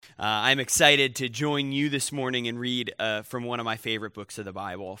I'm excited to join you this morning and read from one of my favorite books of the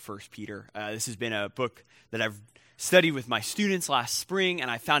Bible, 1 Peter. This has been a book that I've studied with my students last spring,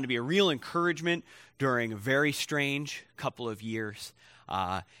 and I found to be a real encouragement during a very strange couple of years,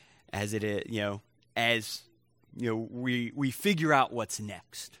 we figure out what's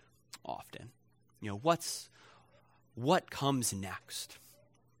next. Often, what comes next?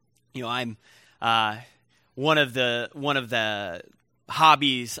 I'm one of the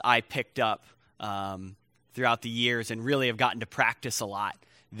hobbies I picked up throughout the years and really have gotten to practice a lot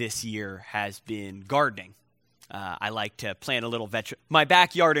this year has been gardening. I like to plant a little My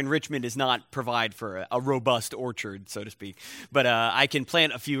backyard in Richmond does not provide for a robust orchard, so to speak, but I can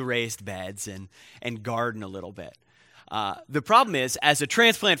plant a few raised beds and garden a little bit. The problem is, as a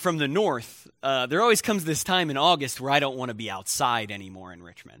transplant from the north, there always comes this time in August where I don't want to be outside anymore in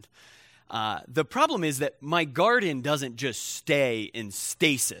Richmond. The problem is that my garden doesn't just stay in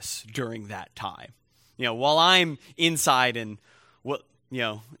stasis during that time. While I'm inside and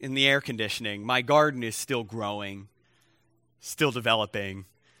in the air conditioning, my garden is still growing, still developing,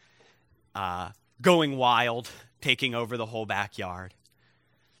 going wild, taking over the whole backyard.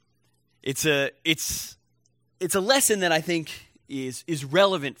 It's a lesson that I think is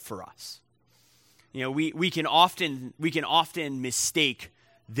relevant for us. We can often mistake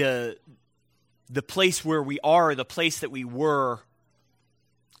the place where we are, the place that we were,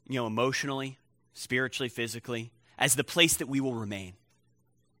 emotionally, spiritually, physically, as the place that we will remain.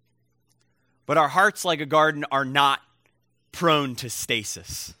 But our hearts, like a garden, are not prone to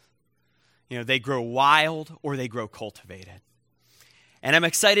stasis. They grow wild or they grow cultivated. And I'm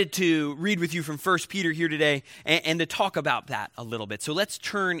excited to read with you from 1 Peter here today and to talk about that a little bit. So let's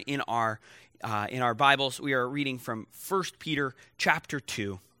turn in our Bibles. We are reading from 1 Peter chapter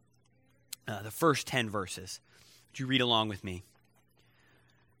 2, the first 10 verses. Would you read along with me?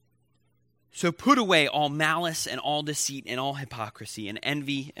 So put away all malice and all deceit and all hypocrisy and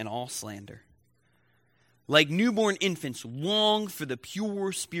envy and all slander. Like newborn infants, long for the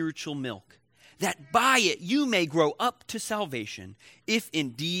pure spiritual milk, that by it you may grow up to salvation, if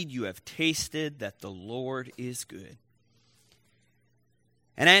indeed you have tasted that the Lord is good.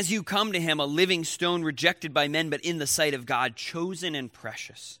 And as you come to him, a living stone rejected by men, but in the sight of God, chosen and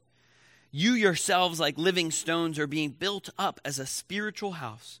precious, you yourselves, like living stones, are being built up as a spiritual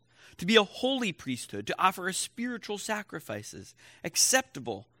house, to be a holy priesthood, to offer a spiritual sacrifices,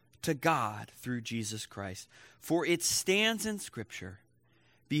 acceptable to God through Jesus Christ. For it stands in Scripture,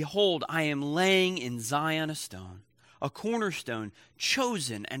 behold, I am laying in Zion a stone, a cornerstone,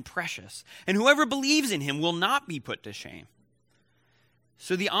 chosen and precious, and whoever believes in him will not be put to shame.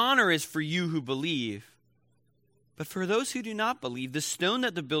 So the honor is for you who believe, but for those who do not believe, the stone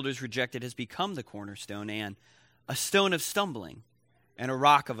that the builders rejected has become the cornerstone and a stone of stumbling and a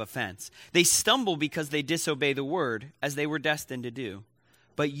rock of offense. They stumble because they disobey the word, as they were destined to do.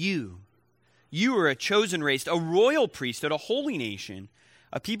 But you are a chosen race, a royal priesthood, a holy nation,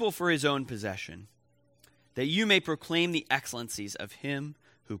 a people for his own possession, that you may proclaim the excellencies of him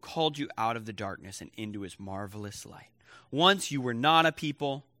who called you out of the darkness and into his marvelous light. Once you were not a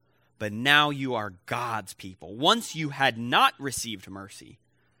people, but now you are God's people. Once you had not received mercy,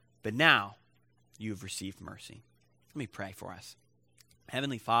 but now you have received mercy. Let me pray for us.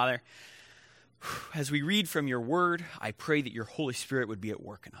 Heavenly Father, as we read from your word, I pray that your Holy Spirit would be at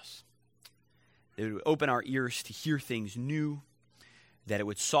work in us. That it would open our ears to hear things new, that it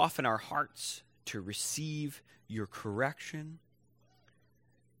would soften our hearts to receive your correction,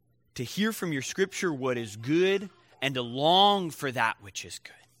 to hear from your scripture what is good, and to long for that which is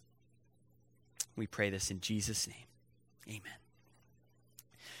good. We pray this in Jesus' name. Amen.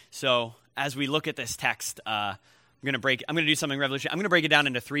 So, as we look at this text, I'm going to do something revolutionary. I'm going to break it down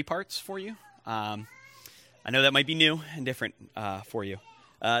into 3 parts for you. I know that might be new and different for you.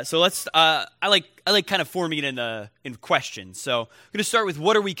 So let's. I like kind of forming it in questions. So I'm going to start with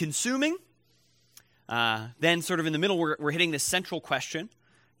what are we consuming. Then, sort of in the middle, we're hitting this central question,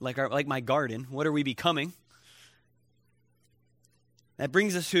 like my garden. What are we becoming? That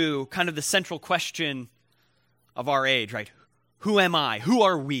brings us to kind of the central question of our age, right? Who am I? Who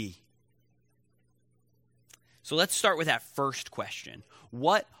are we? So let's start with that first question.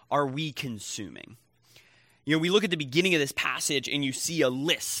 What are we consuming? We look at the beginning of this passage and you see a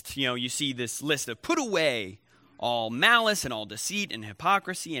list. You see this list of put away all malice and all deceit and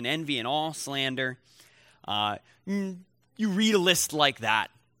hypocrisy and envy and all slander. You read a list like that,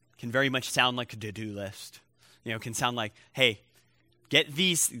 can very much sound like a to-do list. Can sound like, hey, get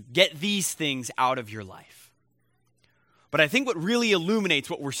these things out of your life. But I think what really illuminates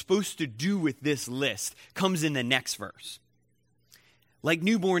what we're supposed to do with this list comes in the next verse. like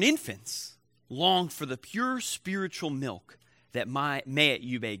newborn infants, long for the pure spiritual milk, that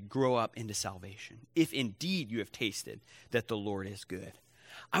you may grow up into salvation, if indeed you have tasted that the Lord is good.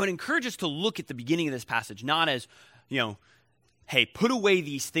 I would encourage us to look at the beginning of this passage, not as, hey, put away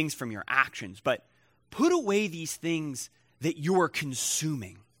these things from your actions, but put away these things that you are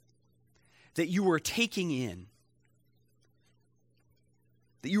consuming, that you are taking in,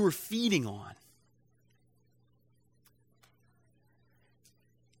 that you are feeding on.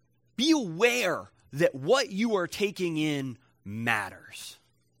 Be aware that what you are taking in matters.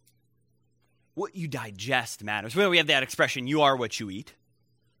 What you digest matters. Well, we have that expression, you are what you eat.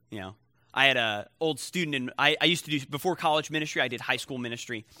 I had an old student, I used to do, before college ministry, I did high school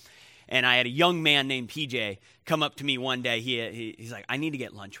ministry, and I had a young man named PJ come up to me one day. He's like, I need to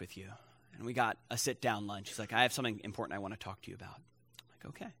get lunch with you. And we got a sit-down lunch. He's like, I have something important I want to talk to you about. I'm like,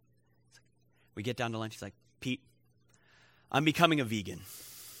 okay. We get down to lunch. He's like, Pete, I'm becoming a vegan.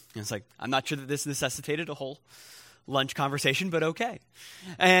 And it's like, I'm not sure that this necessitated a whole lunch conversation, but okay.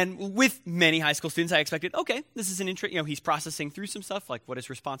 And with many high school students, I expected, okay, this is an interest. He's processing through some stuff, like what his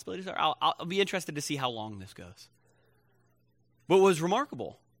responsibilities are. I'll be interested to see how long this goes. What was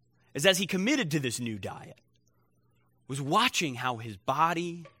remarkable is as he committed to this new diet, was watching how his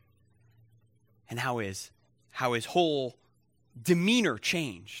body and how his whole demeanor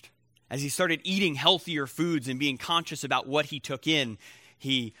changed. As he started eating healthier foods and being conscious about what he took in,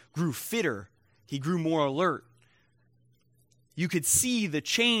 he grew fitter. He grew more alert. You could see the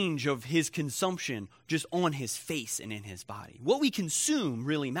change of his consumption just on his face and in his body. What we consume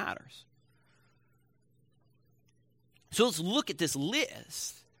really matters. So let's look at this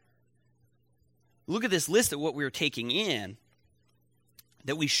list. Look at this list of what we're taking in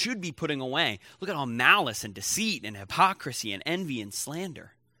that we should be putting away. Look at all malice and deceit and hypocrisy and envy and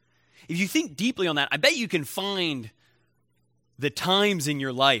slander. If you think deeply on that, I bet you can find the times in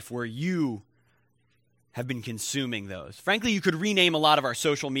your life where you have been consuming those. Frankly, you could rename a lot of our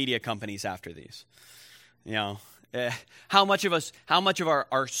social media companies after these. How much of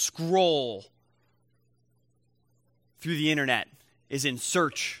our scroll through the internet is in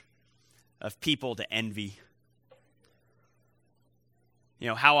search of people to envy?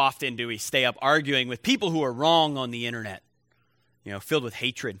 How often do we stay up arguing with people who are wrong on the internet? Filled with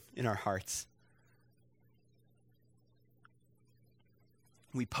hatred in our hearts.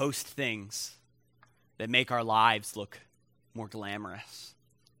 We post things that make our lives look more glamorous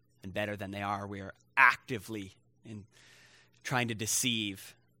and better than they are. We are actively trying to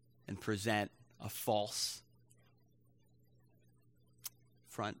deceive and present a false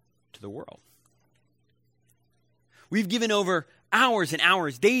front to the world. We've given over hours and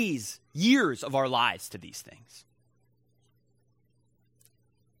hours, days, years of our lives to these things.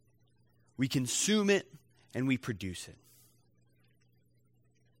 We consume it and we produce it.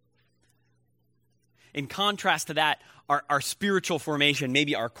 In contrast to that, our spiritual formation,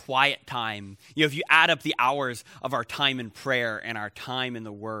 maybe our quiet time, if you add up the hours of our time in prayer and our time in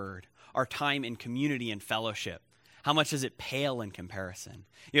the Word, our time in community and fellowship, how much does it pale in comparison?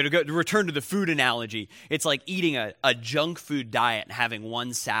 To return to the food analogy, it's like eating a junk food diet and having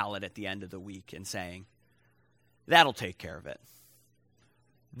one salad at the end of the week and saying, that'll take care of it.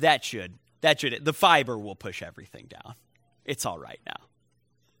 That should. The fiber will push everything down. It's all right now.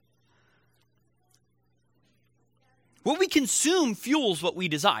 What we consume fuels what we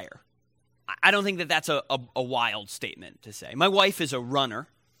desire. I don't think that that's a wild statement to say. My wife is a runner.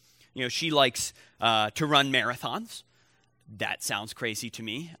 She likes to run marathons. That sounds crazy to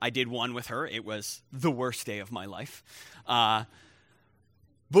me. I did one with her. It was the worst day of my life. But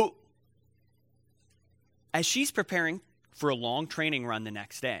as she's preparing for a long training run the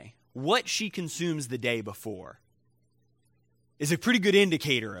next day, what she consumes the day before is a pretty good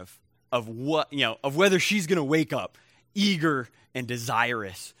indicator of whether she's going to wake up eager and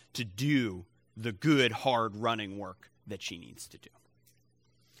desirous to do the good, hard running work that she needs to do.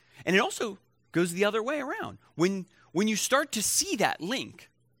 And it also goes the other way around. When you start to see that link,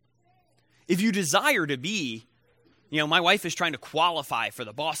 if you desire to be, my wife is trying to qualify for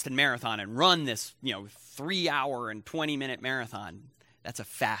the Boston Marathon and run this, 3 hour and 20-minute marathon. That's a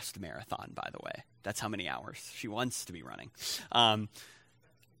fast marathon, by the way. That's how many hours she wants to be running.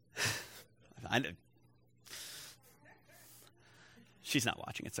 She's not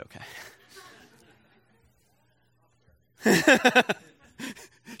watching. It's okay.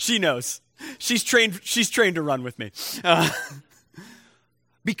 She knows. She's trained to run with me.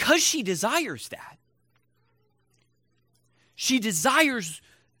 Because she desires that. She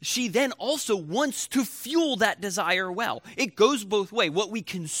then also wants to fuel that desire well. It goes both ways. What we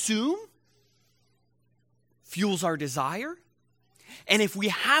consume fuels our desire, And if we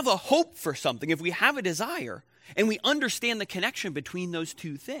have a hope for something, if we have a desire, and we understand the connection between those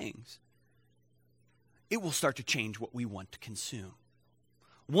two things, it will start to change what we want to consume.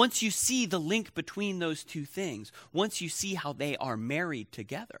 Once you see the link between those two things, once you see how they are married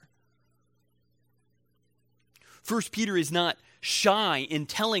together. 1 Peter is not shy in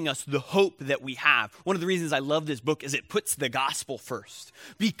telling us the hope that we have. One of the reasons I love this book is it puts the gospel first.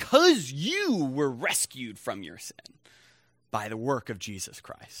 Because you were rescued from your sin by the work of Jesus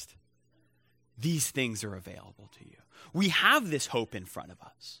Christ. These things are available to you. We have this hope in front of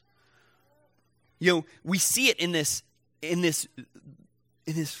us. We see it in this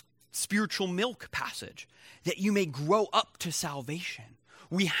spiritual milk passage, that you may grow up to salvation.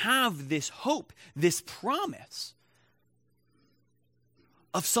 We have this hope, this promise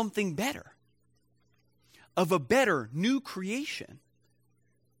of something better, of a better new creation.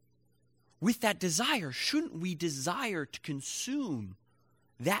 With that desire, shouldn't we desire to consume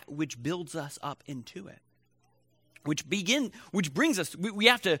that which builds us up into it? Which brings us, we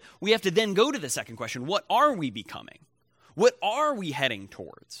have to then go to the second question. What are we becoming? What are we heading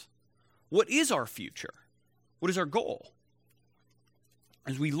towards? What is our future? What is our goal?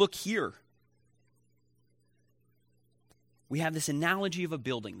 As we look here, we have this analogy of a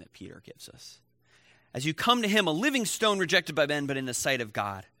building that Peter gives us. As you come to him, a living stone rejected by men, but in the sight of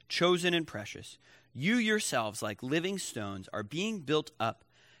God, chosen and precious, you yourselves, like living stones, are being built up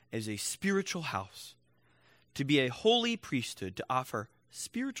as a spiritual house, to be a holy priesthood, to offer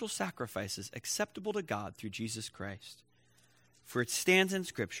spiritual sacrifices acceptable to God through Jesus Christ. For it stands in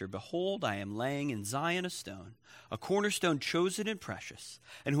Scripture, behold, I am laying in Zion a stone, a cornerstone chosen and precious,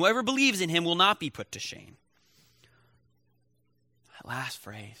 and whoever believes in him will not be put to shame. That last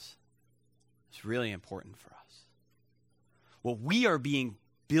phrase is really important for us. What we are being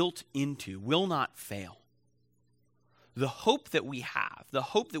built into will not fail. The hope that we have, the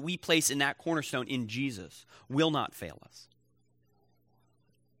hope that we place in that cornerstone in Jesus, will not fail us.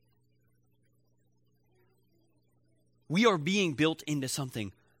 We are being built into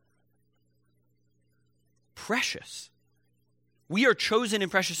something precious. We are chosen and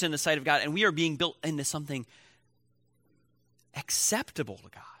precious in the sight of God, and we are being built into something acceptable to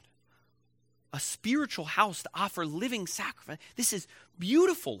God. A spiritual house to offer living sacrifice. This is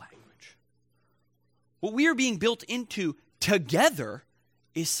beautiful language. What we are being built into together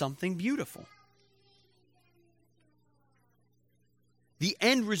is something beautiful. The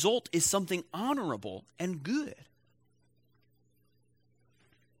end result is something honorable and good.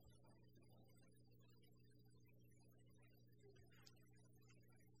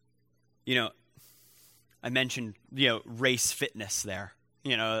 I mentioned, race fitness there.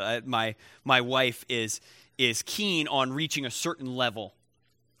 My wife is keen on reaching a certain level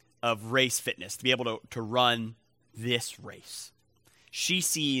of race fitness to be able to run this race. She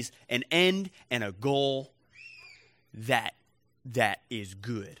sees an end and a goal that is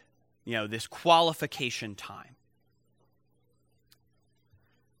good. This qualification time.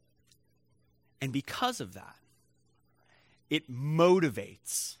 And because of that, it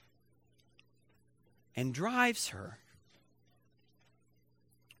motivates and drives her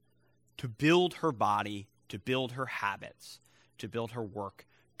to build her body, to build her habits, to build her work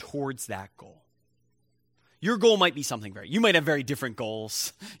towards that goal. Your goal might be something you might have very different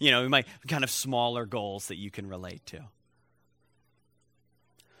goals. You might have kind of smaller goals that you can relate to.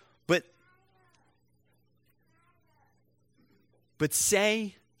 But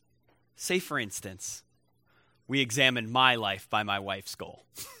say for instance, we examined my life by my wife's goal.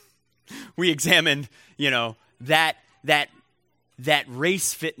 We examined, that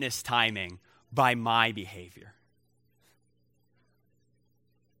race fitness timing by my behavior.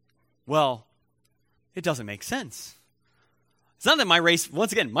 Well, it doesn't make sense. It's not that my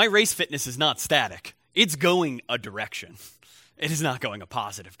race fitness is not static. It's going a direction. It is not going a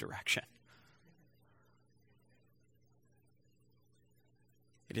positive direction.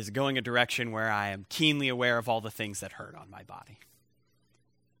 It is going a direction where I am keenly aware of all the things that hurt on my body.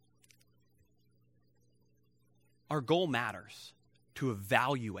 Our goal matters to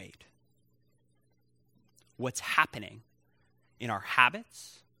evaluate what's happening in our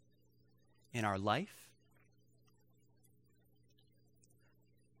habits, in our life.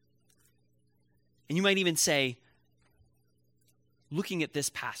 And you might even say, looking at this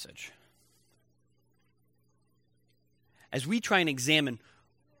passage, as we try and examine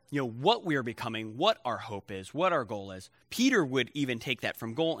what we are becoming, what our hope is, what our goal is, Peter would even take that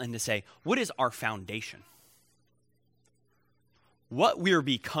from goal and to say, what is our foundation? What we're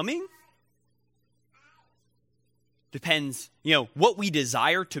becoming depends, what we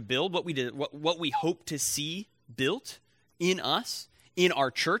desire to build, what we hope to see built in us, in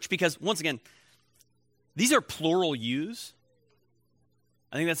our church, because once again, these are plural yous.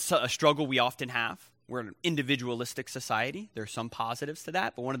 I think that's a struggle we often have. We're an individualistic society. There are some positives to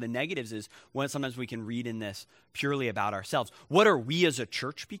that, but one of the negatives is when sometimes we can read in this purely about ourselves. What are we as a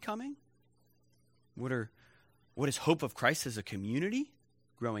church becoming? What is Hope of Christ as a community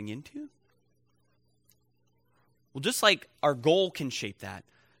growing into? Well, just like our goal can shape that,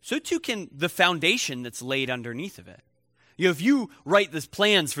 so too can the foundation that's laid underneath of it. You know, if you write these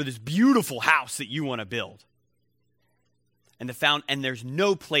plans for this beautiful house that you want to build, and there's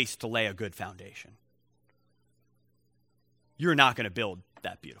no place to lay a good foundation, you're not going to build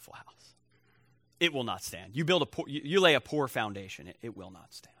that beautiful house. It will not stand. You lay a poor foundation, it will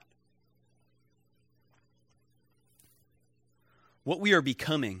not stand. What we are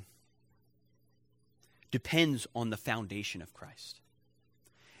becoming depends on the foundation of Christ.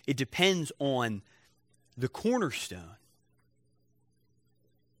 It depends on the cornerstone.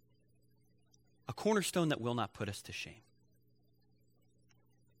 A cornerstone that will not put us to shame.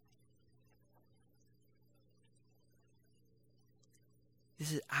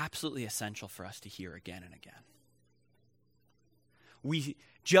 This is absolutely essential for us to hear again and again.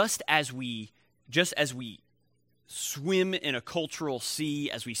 Just as we swim in a cultural sea,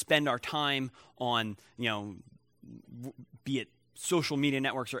 as we spend our time on, be it social media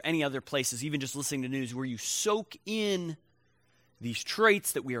networks or any other places, even just listening to news, where you soak in these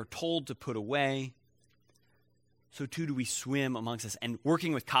traits that we are told to put away, so too do we swim amongst us. And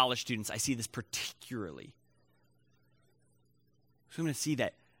working with college students, I see this particularly. So I'm going to see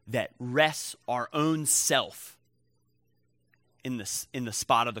that rests our own self in the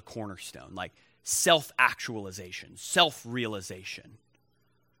spot of the cornerstone, like self-actualization, self-realization.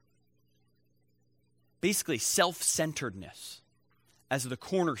 Basically, self-centeredness as the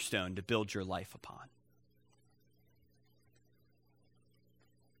cornerstone to build your life upon.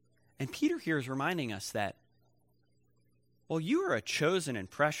 And Peter here is reminding us that, well, you are a chosen and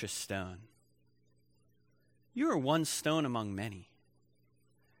precious stone. You are one stone among many,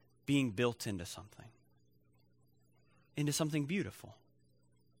 being built into something beautiful.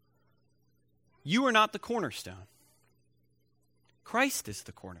 You are not the cornerstone. Christ is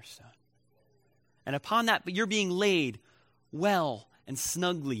the cornerstone. And upon that, but you're being laid well and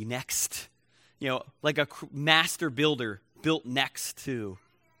snugly next, like a master builder built next to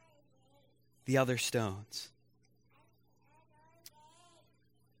the other stones.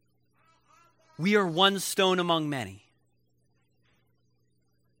 We are one stone among many.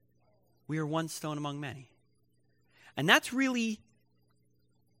 We are one stone among many. And that's really,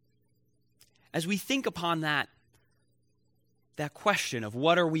 as we think upon that question of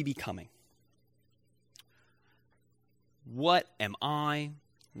what are we becoming? What am I?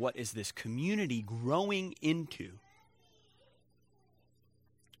 What is this community growing into?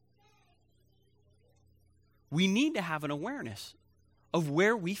 We need to have an awareness of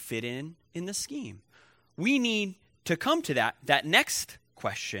where we fit in the scheme. We need to come to that next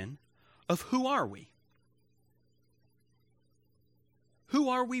question of who are we? Who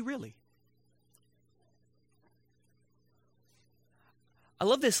are we really? I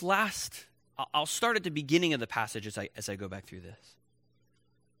love this I'll start at the beginning of the passage as I go back through this.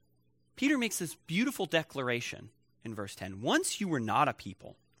 Peter makes this beautiful declaration in verse 10. Once you were not a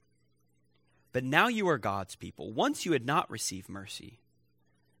people, but now you are God's people. Once you had not received mercy,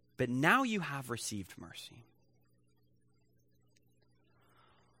 but now you have received mercy.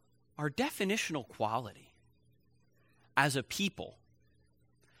 Our definitional quality as a people,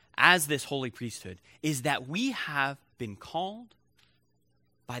 as this holy priesthood, is that we have been called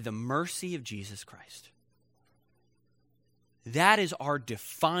by the mercy of Jesus Christ. That is our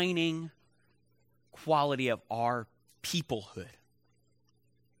defining quality of our peoplehood.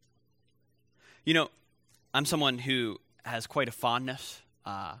 I'm someone who has quite a fondness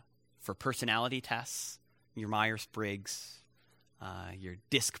for personality tests, your Myers-Briggs, your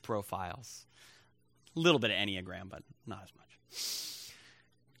DISC profiles, a little bit of Enneagram, but not as much.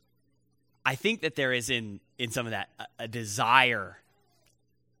 I think that there is in some of that a desire,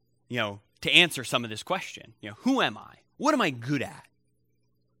 to answer some of this question. Who am I? What am I good at?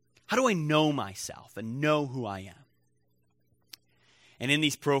 How do I know myself and know who I am? And in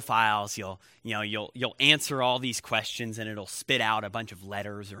these profiles, you'll answer all these questions, and it'll spit out a bunch of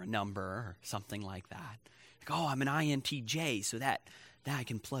letters or a number or something like that. I'm an INTJ, so that I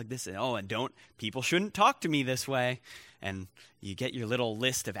can plug this in. And people shouldn't talk to me this way. And you get your little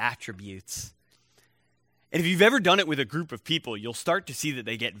list of attributes. And if you've ever done it with a group of people, you'll start to see that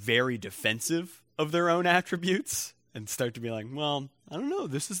they get very defensive of their own attributes and start to be like, well, I don't know,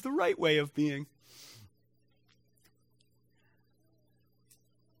 this is the right way of being.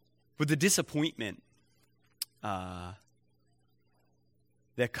 But the disappointment that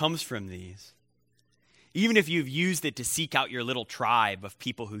comes from these, even if you've used it to seek out your little tribe of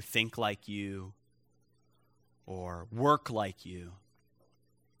people who think like you or work like you,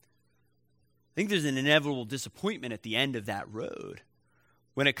 I think there's an inevitable disappointment at the end of that road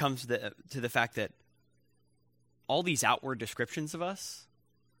when it comes to the fact that all these outward descriptions of us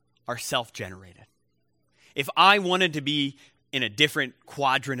are self-generated. If I wanted to be in a different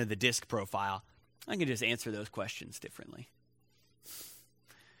quadrant of the disc profile, I can just answer those questions differently.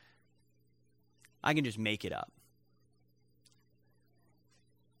 I can just make it up.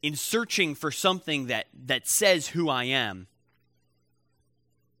 In searching for something that says who I am,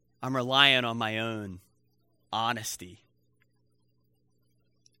 I'm relying on my own honesty.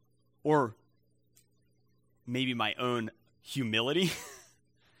 Or maybe my own humility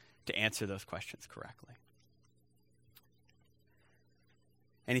to answer those questions correctly.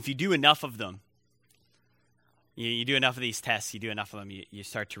 And if you do enough of them, you do enough of these tests, you do enough of them, you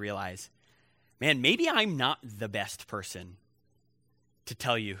start to realize, man, maybe I'm not the best person to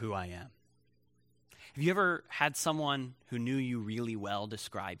tell you who I am. Have you ever had someone who knew you really well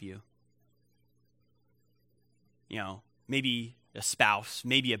describe you? You know, maybe a spouse,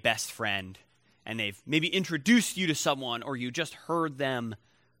 maybe a best friend, and they've maybe introduced you to someone, or you just heard them,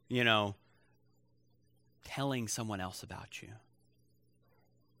 telling someone else about you.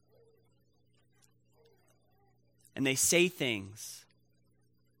 And they say things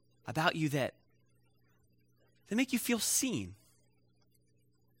about you that make you feel seen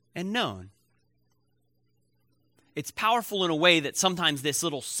and known. It's powerful in a way that sometimes this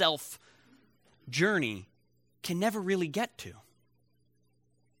little self journey can never really get to.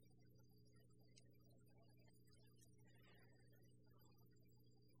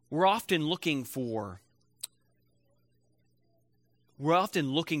 We're often looking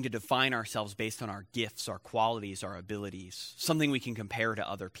to define ourselves based on our gifts, our qualities, our abilities, something we can compare to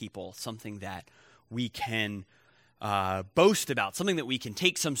other people, something that we can boast about, something that we can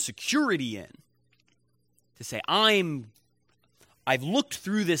take some security in. To say, I've looked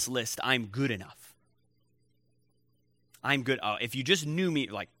through this list, I'm good enough. I'm good. Oh, if you just knew me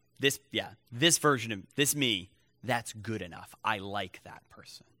like this, this version of this me, that's good enough. I like that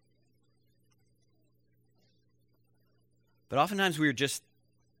person. But oftentimes we're just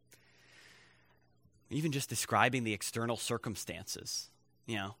describing the external circumstances.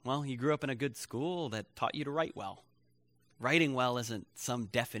 Well, you grew up in a good school that taught you to write well. Writing well isn't some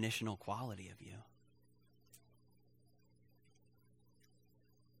definitional quality of you.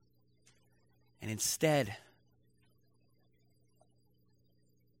 And instead,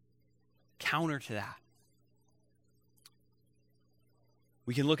 counter to that,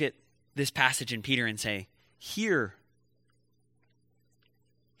 we can look at this passage in Peter and say, Here,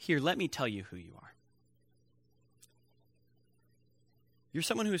 let me tell you who you are. You're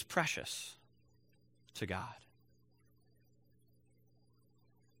someone who is precious to God.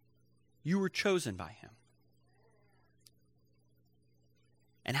 You were chosen by Him.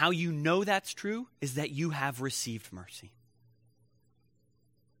 And how you know that's true is that you have received mercy.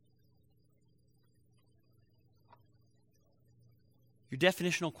 Your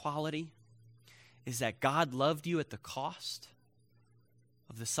definitional quality is that God loved you at the cost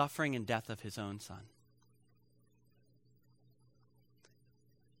of the suffering and death of His own Son.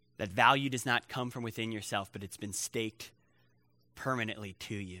 That value does not come from within yourself, but it's been staked permanently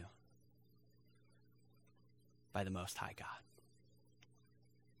to you by the Most High God.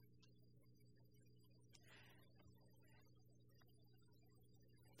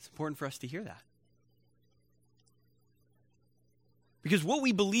 It's important for us to hear that. Because what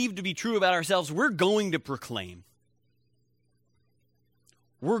we believe to be true about ourselves, we're going to proclaim.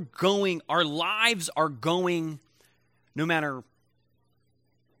 Our lives are going, no matter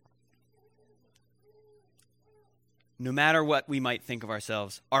what we might think of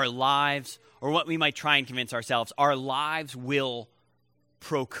ourselves, our lives, or what we might try and convince ourselves, our lives will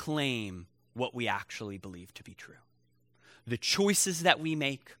proclaim what we actually believe to be true. The choices that we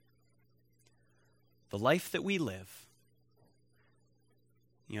make, the life that we live,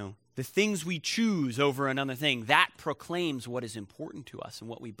 the things we choose over another thing, that proclaims what is important to us and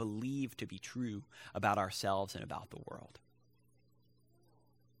what we believe to be true about ourselves and about the world.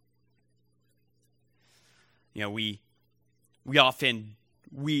 You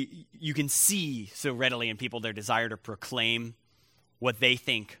can see so readily in people their desire to proclaim what they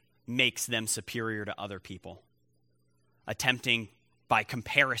think makes them superior to other people, attempting by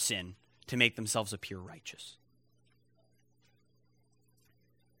comparison to make themselves appear righteous.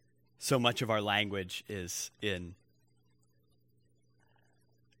 So much of our language is in,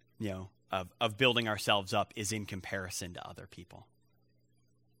 of building ourselves up is in comparison to other people.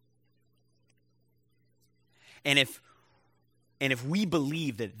 And if we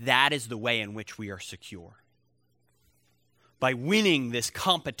believe that that is the way in which we are secure, by winning this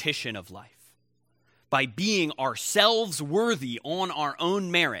competition of life, by being ourselves worthy on our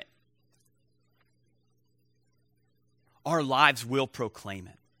own merit, our lives will proclaim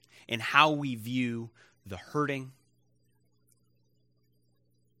it in how we view the hurting,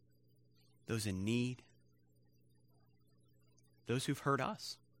 those in need, those who've hurt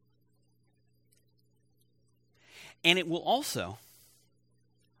us. And it will also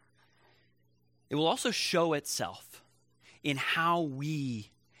show itself in how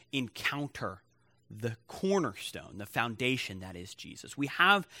we encounter the cornerstone, the foundation that is Jesus. We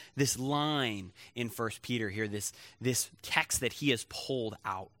have this line in 1 Peter here, this text that he has pulled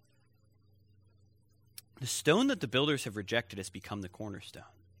out. The stone that the builders have rejected has become the cornerstone,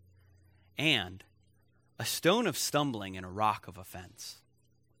 and a stone of stumbling and a rock of offense.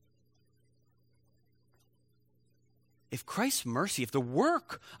 If Christ's mercy, if the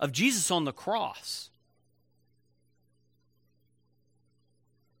work of Jesus on the cross,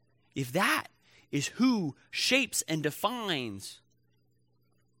 if that is who shapes and defines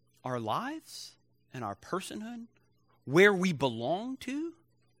our lives and our personhood, where we belong to,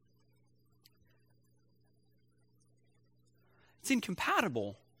 it's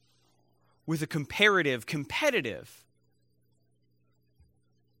incompatible with a competitive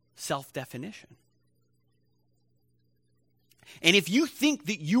self-definition. And if you think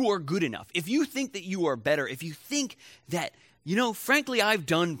that you are good enough, if you think that you are better, if you think that, frankly, I've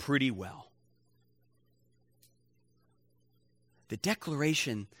done pretty well, the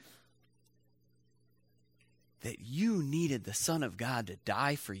declaration that you needed the Son of God to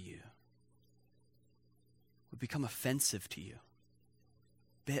die for you would become offensive to you,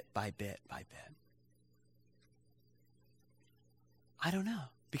 bit by bit by bit. I don't know.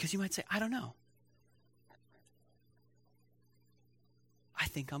 Because you might say, I don't know. I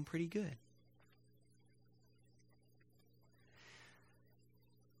think I'm pretty good.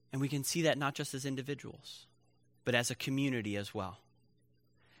 And we can see that not just as individuals, but as a community as well.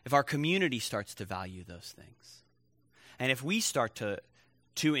 If our community starts to value those things, and if we start to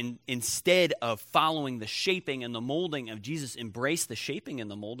instead of following the shaping and the molding of Jesus, embrace the shaping and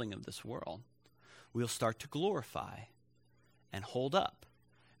the molding of this world, we'll start to glorify and hold up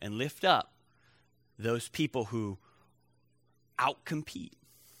and lift up those people who outcompete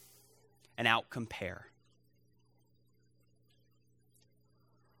and outcompare.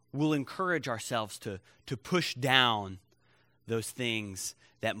 We'll encourage ourselves to push down those things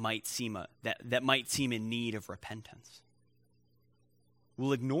that might seem in need of repentance.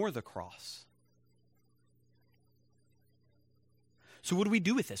 We'll ignore the cross. So what do we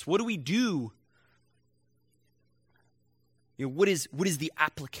do with this? What do we do? What is the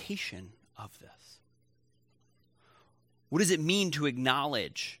application of this? What does it mean to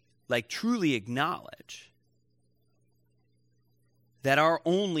acknowledge, truly acknowledge, that our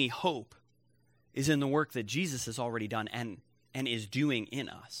only hope is in the work that Jesus has already done and is doing in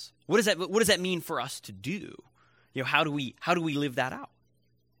us? What does that mean for us to do? How do we live that out?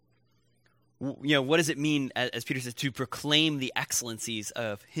 What does it mean, as Peter says, to proclaim the excellencies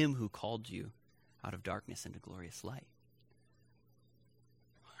of him who called you out of darkness into glorious light?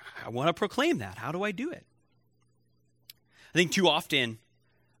 I want to proclaim that. How do I do it? I think too often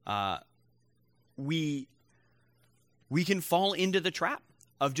we can fall into the trap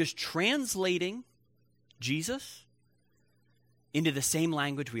of just translating Jesus into the same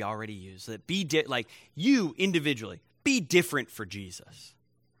language we already use. That you individually, be different for Jesus.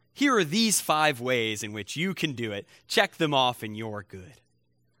 Here are these 5 ways in which you can do it. Check them off and you're good.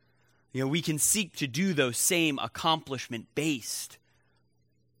 We can seek to do those same accomplishment-based.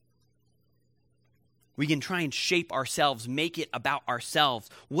 We can try and shape ourselves, make it about ourselves.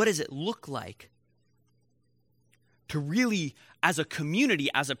 What does it look like to really, as a community,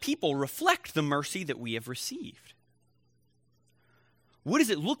 as a people, reflect the mercy that we have received? What does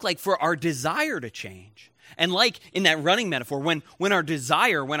it look like for our desire to change? And like in that running metaphor, when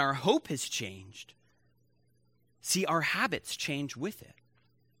our hope has changed, see, our habits change with it.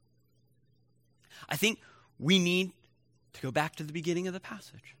 I think we need to go back to the beginning of the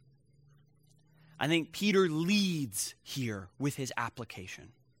passage. I think Peter leads here with his application.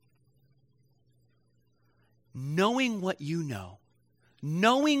 Knowing what you know,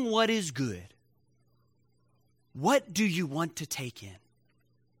 knowing what is good, what do you want to take in?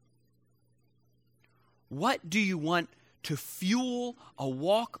 What do you want to fuel a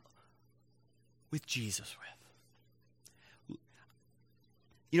walk with Jesus with?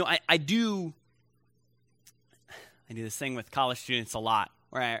 I do this thing with college students a lot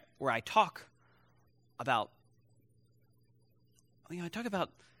where I talk about, I talk about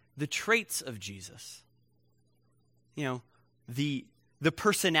the traits of Jesus. The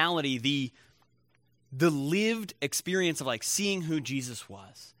personality, the lived experience of like seeing who Jesus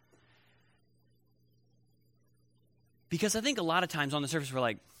was. Because I think a lot of times on the surface we're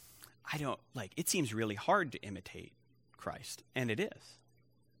like, it seems really hard to imitate Christ, and it is.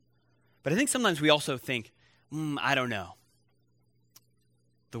 But I think sometimes we also think, I don't know.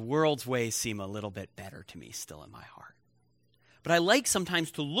 The world's ways seem a little bit better to me still in my heart. But I like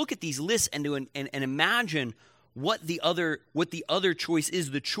sometimes to look at these lists and to and imagine what the other choice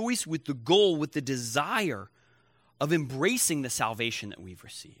is, the choice with the goal, with the desire of embracing the salvation that we've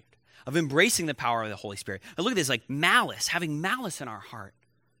received, of embracing the power of the Holy Spirit. And look at this, like malice, having malice in our heart.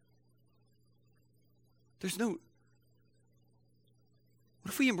 What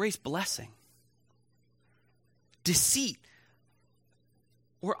if we embrace blessing, deceit,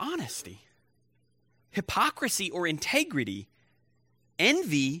 or honesty, hypocrisy or integrity,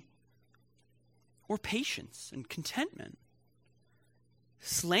 envy or patience and contentment,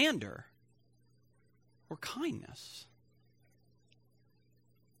 slander or kindness?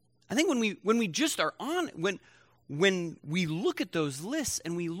 I think when we just are on, when we look at those lists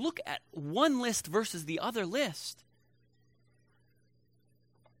and we look at one list versus the other list,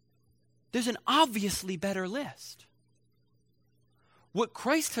 there's an obviously better list. What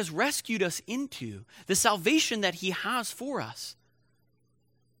Christ has rescued us into, the salvation that he has for us,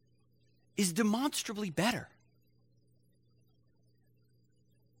 is demonstrably better.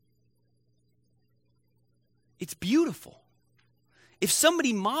 It's beautiful. If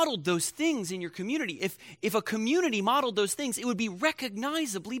somebody modeled those things in your community, if a community modeled those things, it would be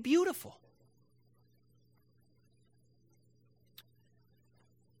recognizably beautiful.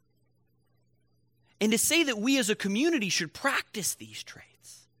 And to say that we as a community should practice these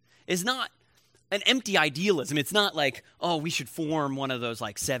traits is not an empty idealism. It's not like, we should form one of those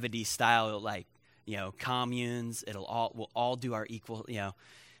like 70s style, communes. We'll all do our equal,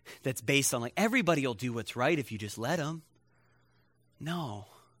 that's based on like everybody will do what's right if you just let them. No.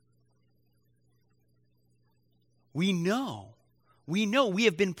 We know we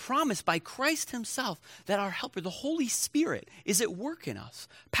have been promised by Christ himself that our helper, the Holy Spirit, is at work in us,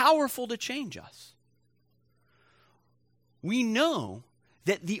 powerful to change us. We know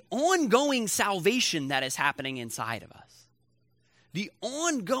that the ongoing salvation that is happening inside of us, the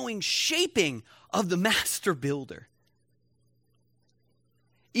ongoing shaping of the master builder,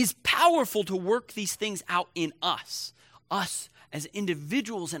 is powerful to work these things out in us as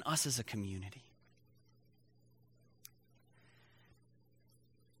individuals and us as a community.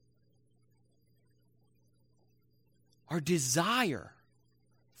 Our desire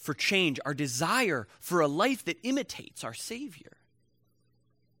for change, our desire for a life that imitates our Savior,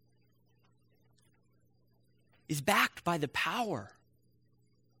 is backed by the power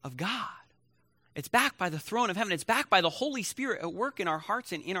of God. It's backed by the throne of heaven. It's backed by the Holy Spirit at work in our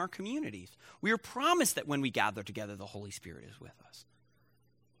hearts and in our communities. We are promised that when we gather together, the Holy Spirit is with us.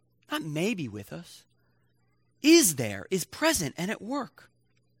 Not maybe with us. Is there, is present and at work.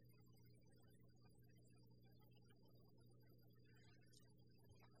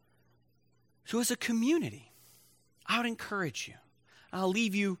 So as a community, I would encourage you. I'll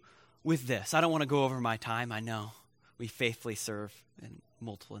leave you with this. I don't want to go over my time. I know we faithfully serve and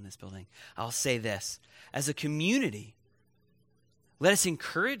multiple in this building. I'll say this. As a community, let us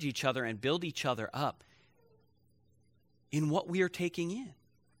encourage each other and build each other up in what we are taking in.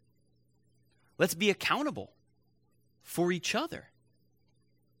 Let's be accountable for each other.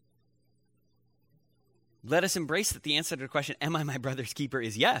 Let us embrace that the answer to the question, am I my brother's keeper,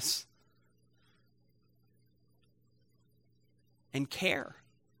 is yes. And care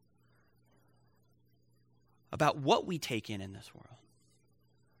about what we take in this world.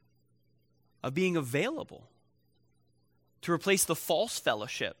 Of being available to replace the false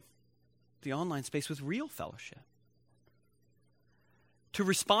fellowship, the online space, with real fellowship. To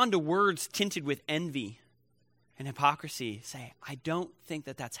respond to words tinted with envy and hypocrisy, say, I don't think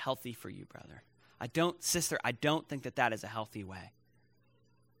that that's healthy for you, brother. Sister, I don't think that that is a healthy way.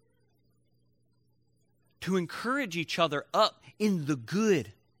 To encourage each other up in the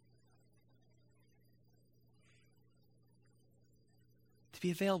good. To be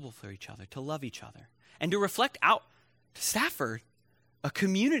available for each other, to love each other. And to reflect out to Stafford a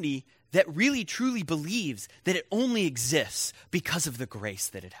community that really truly believes that it only exists because of the grace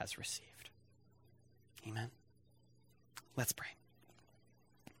that it has received. Amen. Let's pray.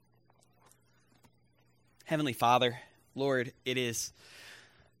 Heavenly Father, Lord, it is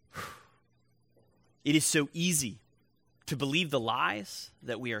It is so easy to believe the lies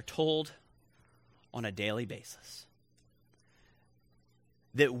that we are told on a daily basis.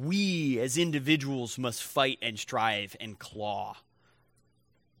 That we as individuals must fight and strive and claw.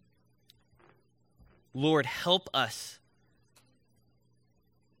 Lord, help us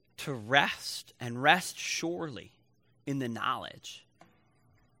to rest and rest surely in the knowledge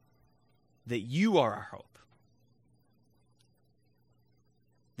that you are our hope.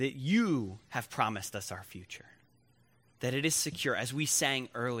 That you have promised us our future. That it is secure, as we sang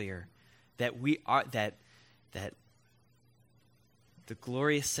earlier, that we are that the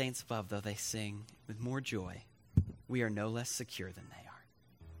glorious saints above, though they sing with more joy, we are no less secure than they are.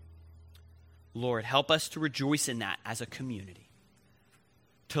 Lord, help us to rejoice in that as a community,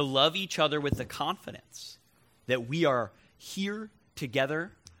 to love each other with the confidence that we are here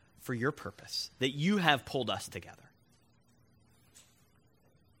together for your purpose, that you have pulled us together,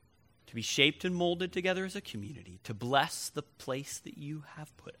 to be shaped and molded together as a community, to bless the place that you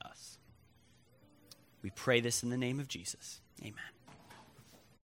have put us. We pray this in the name of Jesus. Amen.